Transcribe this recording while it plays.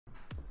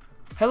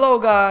Hello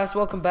guys,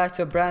 welcome back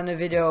to a brand new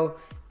video,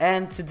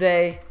 and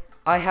today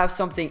I have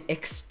something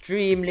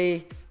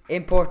extremely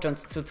important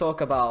to talk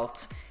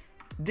about.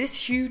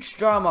 This huge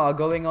drama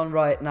going on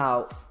right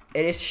now,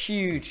 it is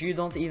huge, you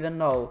don't even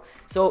know.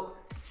 So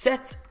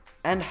Seth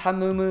and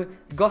Hamumu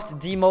got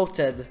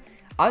demoted.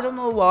 I don't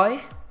know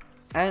why,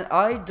 and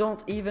I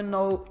don't even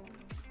know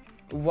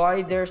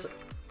why there's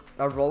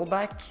a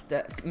rollback.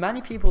 That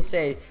many people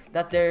say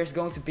that there's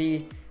going to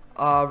be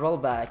a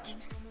rollback.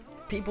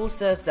 People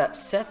says that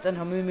Seth and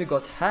Hamumu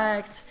got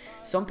hacked.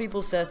 Some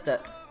people says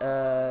that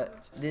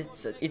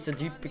it's a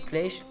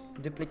duplication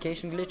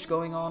glitch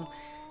going on.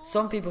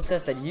 Some people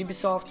says that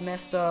Ubisoft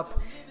messed up,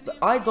 but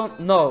I don't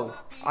know.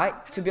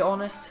 To be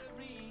honest,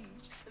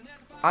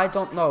 I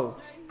don't know.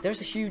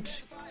 There's a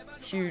huge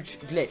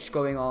glitch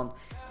going on,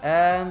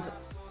 and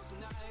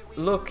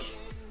look,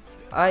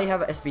 I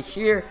have SB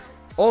here.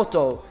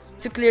 Auto.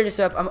 To clear this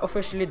up, I'm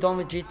officially done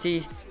with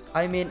GT.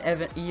 I mean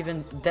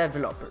even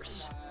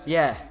developers.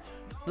 Yeah.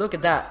 Look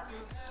at that.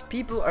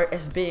 People are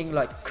SBing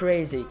like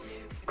crazy.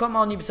 Come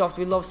on Ubisoft,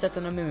 we love Seth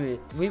and Hamumu.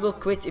 We will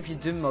quit if you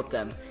demote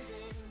them.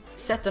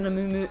 Seth and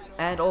Hamumu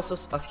and also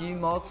a few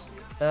mods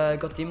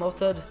got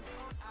demoted.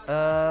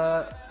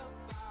 I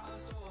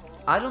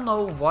don't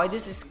know why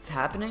this is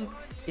happening.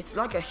 It's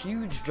like a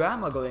huge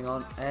drama going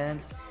on,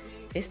 and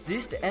is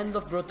this the end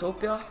of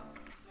Growtopia?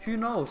 Who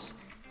knows?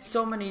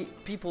 So many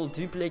people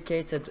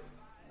duplicated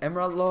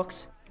emerald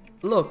locks.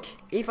 Look,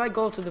 if I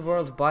go to the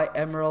world buy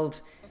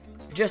emerald,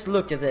 just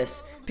look at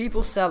this.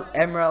 People sell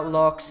emerald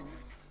locks.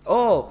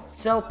 Oh,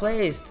 sell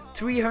placed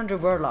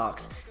 300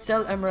 warlocks.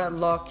 Sell emerald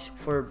lock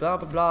for blah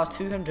blah blah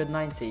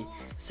 290.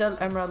 Sell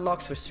emerald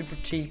locks for super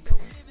cheap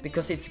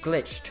because it's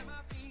glitched.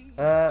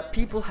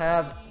 People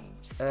have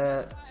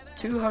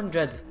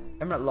 200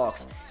 emerald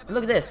locks. And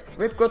look at this.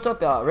 Rip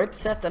Growtopia, rip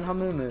Seth and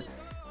Hamumu.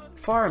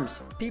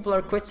 Farms. People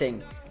are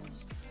quitting.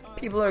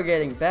 People are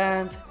getting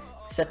banned.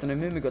 Seth and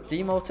Hamumu got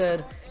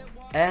demoted.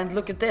 And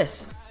look at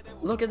this.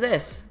 Look at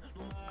this.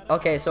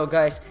 Okay, so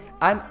guys,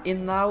 I'm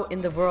now in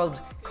the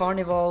world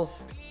carnival.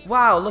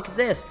 Wow, look at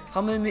this.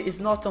 Hamumu is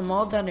not a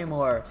mod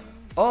anymore.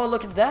 Oh,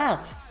 look at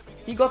that.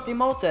 He got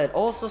demoted.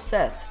 Also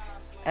Seth.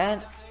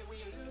 And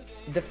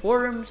the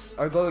forums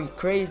are going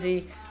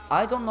crazy.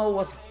 I don't know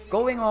what's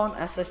going on,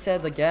 as I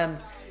said again,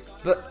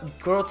 but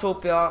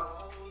Growtopia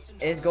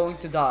is going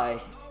to die.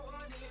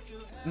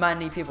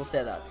 Many people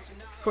say that.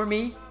 For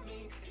me,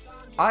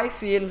 I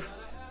feel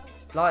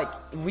like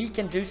we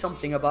can do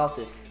something about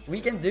this.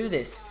 We can do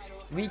this.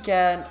 We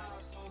can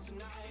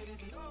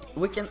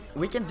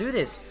do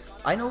this.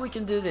 I know we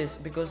can do this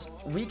because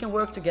we can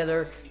work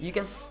together. You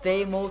can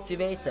stay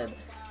motivated.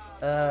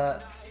 I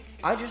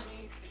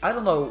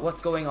don't know what's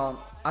going on.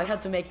 I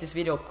had to make this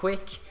video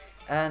quick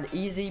and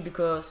easy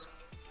because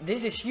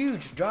this is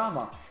huge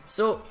drama.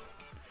 So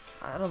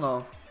I don't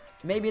know.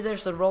 Maybe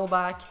there's a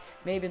rollback.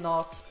 Maybe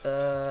not.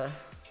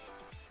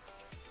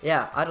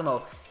 Yeah, I don't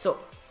know. So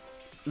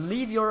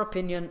leave your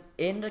opinion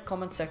in the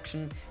comment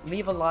section.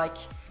 Leave a like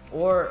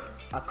or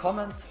a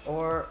comment,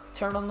 or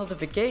turn on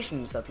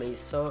notifications at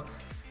least. So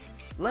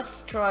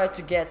let's try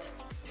to get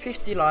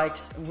 50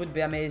 likes, would be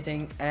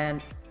amazing.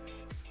 And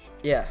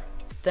yeah,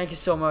 thank you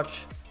so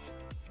much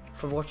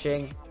for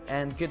watching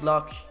and good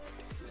luck.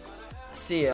 See ya.